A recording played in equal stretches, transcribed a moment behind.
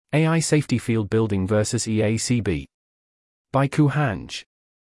AI Safety Field Building vs. EACB. By Kuhanj.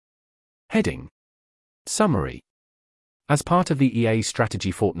 Heading. Summary. As part of the EA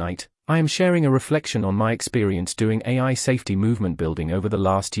Strategy Fortnight, I am sharing a reflection on my experience doing AI safety movement building over the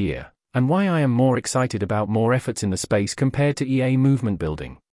last year, and why I am more excited about more efforts in the space compared to EA movement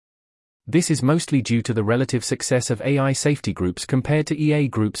building. This is mostly due to the relative success of AI safety groups compared to EA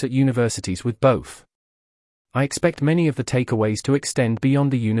groups at universities with both. I expect many of the takeaways to extend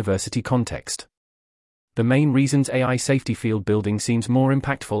beyond the university context. The main reasons AI safety field building seems more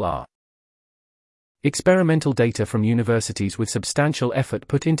impactful are: experimental data from universities with substantial effort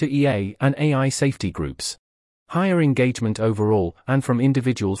put into EA and AI safety groups, higher engagement overall and from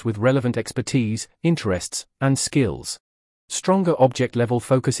individuals with relevant expertise, interests, and skills. Stronger object-level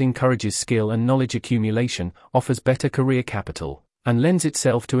focus encourages skill and knowledge accumulation, offers better career capital, and lends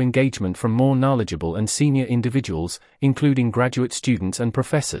itself to engagement from more knowledgeable and senior individuals, including graduate students and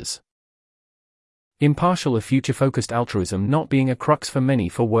professors. Impartial or future-focused altruism not being a crux for many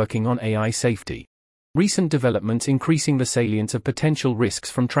for working on AI safety. Recent developments increasing the salience of potential risks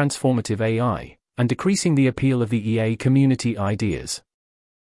from transformative AI, and decreasing the appeal of the EA community ideas.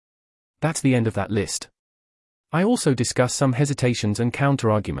 That's the end of that list. I also discuss some hesitations and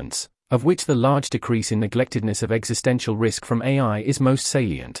counterarguments, of which the large decrease in neglectedness of existential risk from AI is most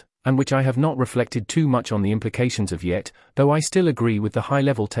salient, and which I have not reflected too much on the implications of yet, though I still agree with the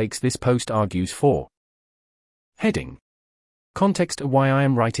high-level takes this post argues for. Heading. Context of why I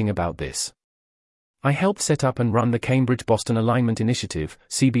am writing about this. I helped set up and run the Cambridge-Boston Alignment Initiative,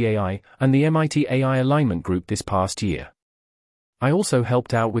 CBAI, and the MIT AI Alignment Group this past year. I also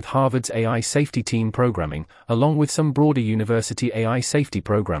helped out with Harvard's AI Safety Team programming, along with some broader university AI safety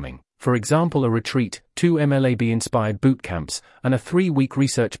programming, for example a retreat, 2 MLAB-inspired boot camps, and a 3-week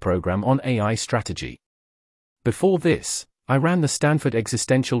research program on AI strategy. Before this, I ran the Stanford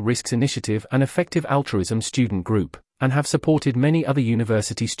Existential Risks Initiative and Effective Altruism Student Group, and have supported many other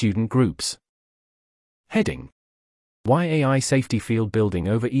university student groups. Heading. Why AI safety field building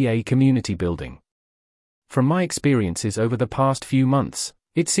over EA community building? From my experiences over the past few months,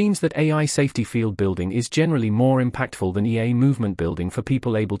 it seems that AI safety field building is generally more impactful than EA movement building for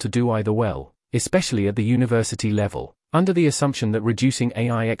people able to do either well, especially at the university level, under the assumption that reducing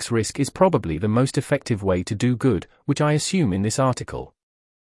AIX risk is probably the most effective way to do good, which I assume in this article.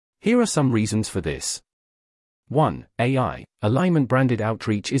 Here are some reasons for this. 1. AI alignment branded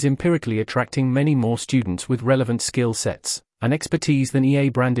outreach is empirically attracting many more students with relevant skill sets and expertise than EA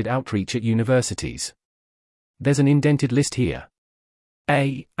branded outreach at universities. There's an indented list here.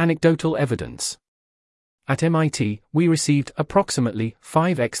 A. Anecdotal evidence. At MIT, we received approximately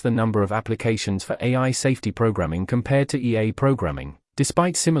 5x the number of applications for AI safety programming compared to EA programming,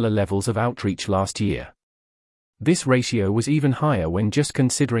 despite similar levels of outreach last year. This ratio was even higher when just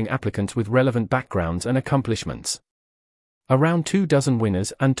considering applicants with relevant backgrounds and accomplishments. Around 24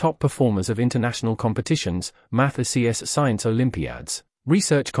 winners and top performers of international competitions, math CS science Olympiads,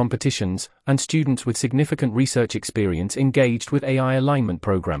 research competitions, and students with significant research experience engaged with AI alignment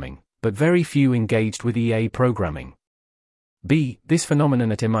programming, but very few engaged with EA programming. B. This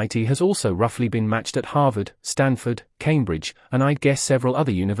phenomenon at MIT has also roughly been matched at Harvard, Stanford, Cambridge, and I'd guess several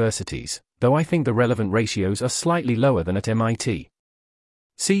other universities, though I think the relevant ratios are slightly lower than at MIT.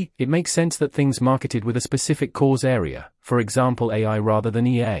 C. It makes sense that things marketed with a specific cause area, for example AI rather than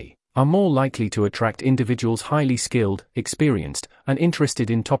EA, are more likely to attract individuals highly skilled, experienced, and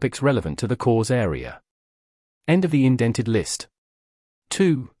interested in topics relevant to the cause area. End of the indented list.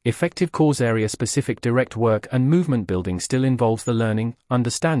 2. Effective cause area specific direct work and movement building still involves the learning,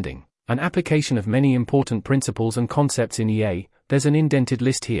 understanding, and application of many important principles and concepts in EA. There's an indented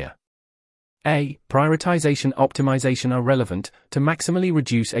list here. A. Prioritization optimization are relevant to maximally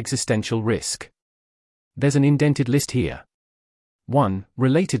reduce existential risk. There's an indented list here. 1.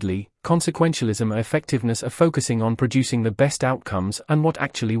 Relatedly, consequentialism or effectiveness are focusing on producing the best outcomes and what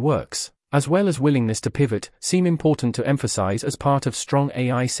actually works, as well as willingness to pivot, seem important to emphasize as part of strong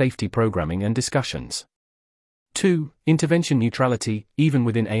AI safety programming and discussions. 2. Intervention neutrality. Even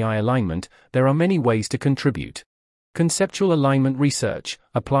within AI alignment, there are many ways to contribute. Conceptual alignment research,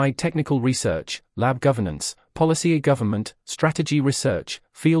 applied technical research, lab governance, policy government, strategy research,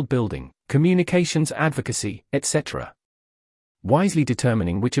 field building, communications advocacy, etc. Wisely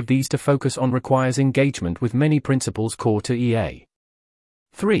determining which of these to focus on requires engagement with many principles core to EA.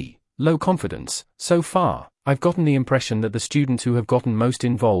 3. Low confidence. So far, I've gotten the impression that the students who have gotten most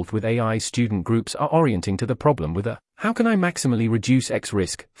involved with AI student groups are orienting to the problem with a "how can I maximally reduce X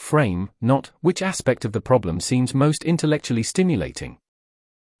risk" frame, not which aspect of the problem seems most intellectually stimulating.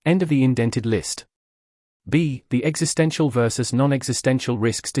 End of the indented list. B. The existential versus non-existential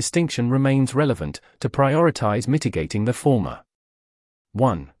risks distinction remains relevant to prioritize mitigating the former.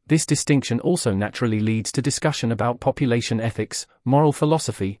 1. This distinction also naturally leads to discussion about population ethics, moral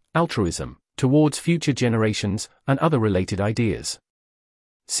philosophy, altruism, towards future generations, and other related ideas.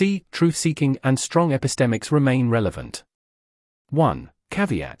 C. Truth-seeking and strong epistemics remain relevant. 1.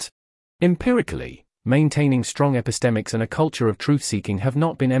 Caveat. Empirically, maintaining strong epistemics and a culture of truth-seeking have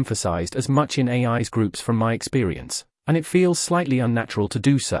not been emphasized as much in AI's groups from my experience, and it feels slightly unnatural to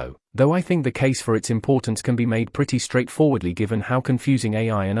do so, though I think the case for its importance can be made pretty straightforwardly given how confusing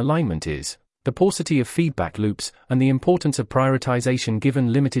AI and alignment is, the paucity of feedback loops, and the importance of prioritization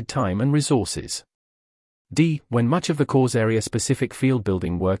given limited time and resources. D. When much of the cause area-specific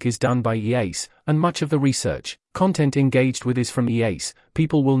field-building work is done by EAs, and much of the research content engaged with is from EAs,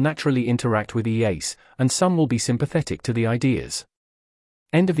 people will naturally interact with EAs, and some will be sympathetic to the ideas.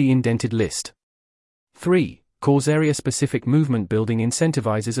 End of the indented list. 3. Cause area-specific movement building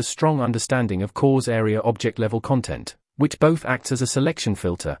incentivizes a strong understanding of cause area object-level content, which both acts as a selection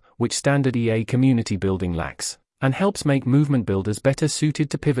filter, which standard EA community building lacks, and helps make movement builders better suited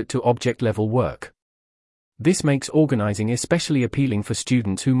to pivot to object-level work. This makes organizing especially appealing for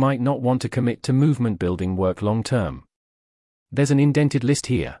students who might not want to commit to movement building work long term. There's an indented list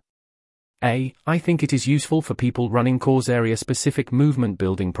here. A. I think it is useful for people running cause area specific movement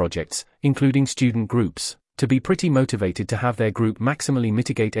building projects, including student groups, to be pretty motivated to have their group maximally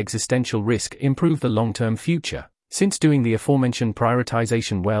mitigate existential risk, improve the long-term future, since doing the aforementioned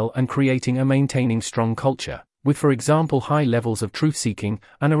prioritization well and creating a maintaining strong culture, with for example high levels of truth-seeking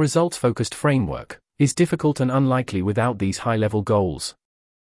and a results-focused framework, is difficult and unlikely without these high-level goals.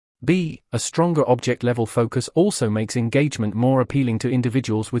 B. A stronger object-level focus also makes engagement more appealing to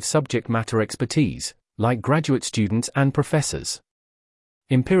individuals with subject matter expertise, like graduate students and professors.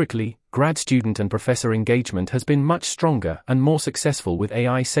 Empirically, grad student and professor engagement has been much stronger and more successful with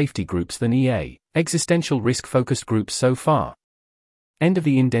AI safety groups than EA, existential risk-focused groups so far. End of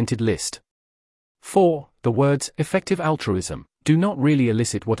the indented list. 4. The words effective altruism do not really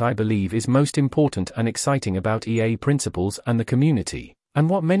elicit what I believe is most important and exciting about EA principles and the community,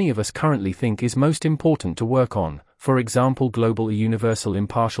 and what many of us currently think is most important to work on, for example global universal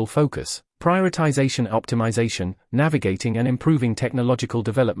impartial focus, prioritization optimization, navigating and improving technological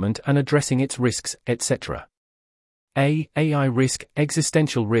development and addressing its risks, etc. AI risk,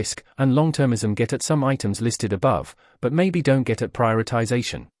 existential risk, and long-termism get at some items listed above, but maybe don't get at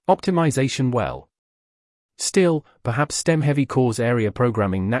prioritization, optimization well. Still, perhaps STEM-heavy cause area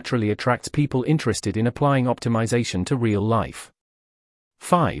programming naturally attracts people interested in applying optimization to real life.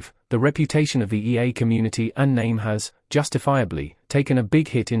 5. The reputation of the EA community and name has, justifiably, taken a big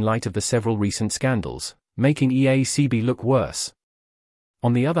hit in light of the several recent scandals, making EA-CB look worse.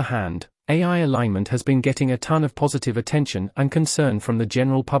 On the other hand, AI alignment has been getting a ton of positive attention and concern from the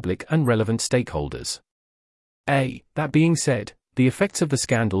general public and relevant stakeholders. That being said, the effects of the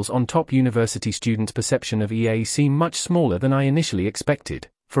scandals on top university students' perception of EA seem much smaller than I initially expected.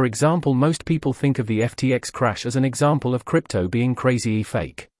 For example, most people think of the FTX crash as an example of crypto being crazy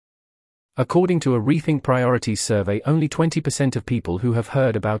fake. According to a Rethink Priorities survey, only 20% of people who have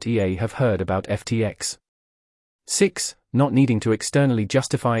heard about EA have heard about FTX. 6. Not needing to externally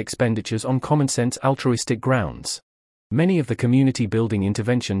justify expenditures on common-sense altruistic grounds. Many of the community building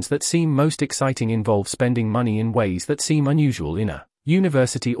interventions that seem most exciting involve spending money in ways that seem unusual in a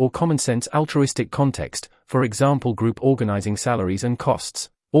university or common-sense altruistic context, for example group organizing salaries and costs,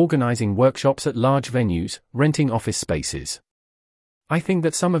 organizing workshops at large venues, renting office spaces. I think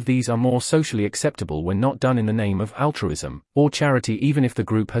that some of these are more socially acceptable when not done in the name of altruism or charity, even if the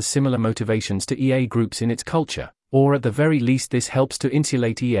group has similar motivations to EA groups in its culture, or at the very least this helps to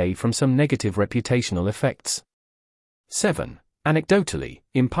insulate EA from some negative reputational effects. 7. Anecdotally,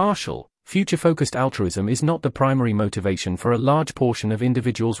 impartial, future-focused altruism is not the primary motivation for a large portion of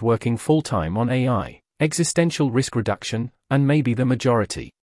individuals working full-time on AI, existential risk reduction, and maybe the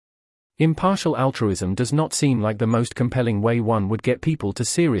majority. Impartial altruism does not seem like the most compelling way one would get people to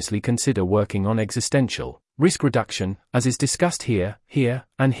seriously consider working on existential risk reduction, as is discussed here,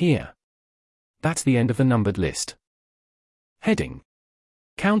 and here. That's the end of the numbered list. Heading: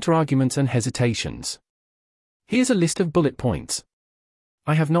 Counterarguments and hesitations. Here's a list of bullet points.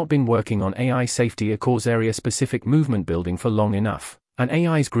 I have not been working on AI safety or cause area specific movement building for long enough, and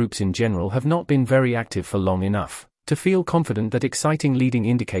AI's groups in general have not been very active for long enough to feel confident that exciting leading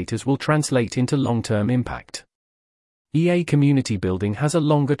indicators will translate into long-term impact. EA community building has a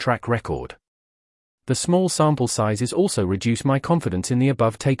longer track record. The small sample sizes also reduce my confidence in the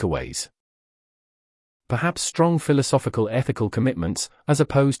above takeaways. perhaps strong philosophical ethical commitments, as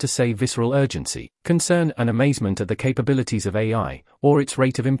opposed to say visceral urgency, concern and amazement at the capabilities of AI, or its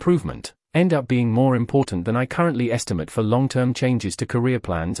rate of improvement, end up being more important than I currently estimate for long-term changes to career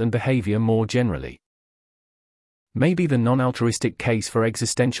plans and behavior more generally. Maybe the non-altruistic case for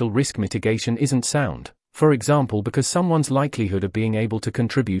existential risk mitigation isn't sound, for example because someone's likelihood of being able to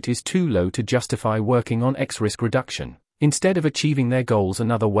contribute is too low to justify working on X risk reduction, instead of achieving their goals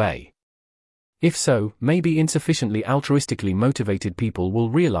another way. If so, maybe insufficiently altruistically motivated people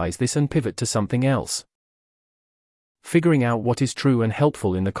will realize this and pivot to something else. Figuring out what is true and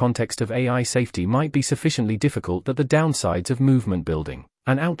helpful in the context of AI safety might be sufficiently difficult that the downsides of movement building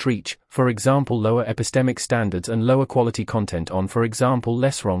and outreach, for example lower epistemic standards and lower quality content on for example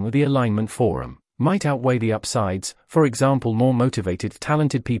Less Wrong the Alignment Forum, might outweigh the upsides, for example more motivated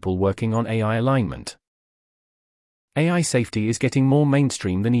talented people working on AI alignment. AI safety is getting more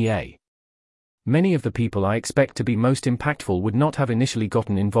mainstream than EA. Many of the people I expect to be most impactful would not have initially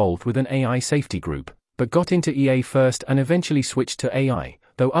gotten involved with an AI safety group, but got into EA first and eventually switched to AI,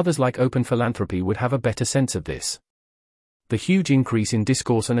 though others like Open Philanthropy would have a better sense of this. The huge increase in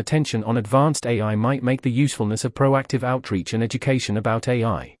discourse and attention on advanced AI might make the usefulness of proactive outreach and education about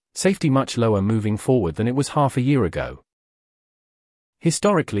AI safety much lower moving forward than it was half a year ago.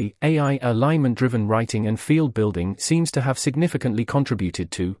 Historically, AI alignment-driven writing and field building seems to have significantly contributed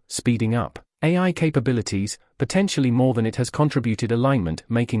to speeding up AI capabilities, potentially more than it has contributed alignment,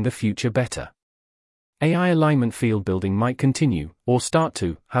 making the future better. AI alignment field building might continue, or start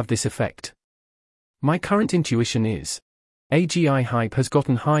to, have this effect. My current intuition is, AGI hype has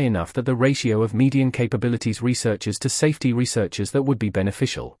gotten high enough that the ratio of median capabilities researchers to safety researchers that would be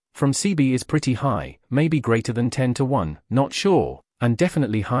beneficial from CB is pretty high, maybe greater than 10 to 1, not sure, and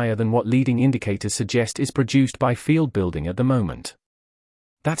definitely higher than what leading indicators suggest is produced by field building at the moment.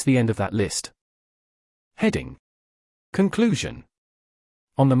 That's the end of that list. Heading. Conclusion.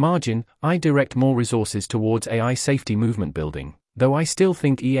 On the margin, I direct more resources towards AI safety movement building, though I still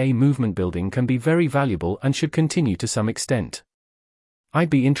think EA movement building can be very valuable and should continue to some extent. I'd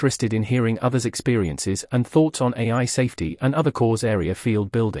be interested in hearing others' experiences and thoughts on AI safety and other cause area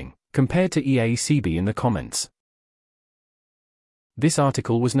field building, compared to EA CB in the comments. This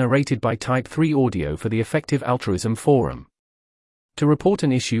article was narrated by Type 3 Audio for the Effective Altruism Forum. To report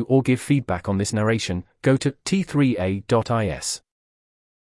an issue or give feedback on this narration, go to t3a.is.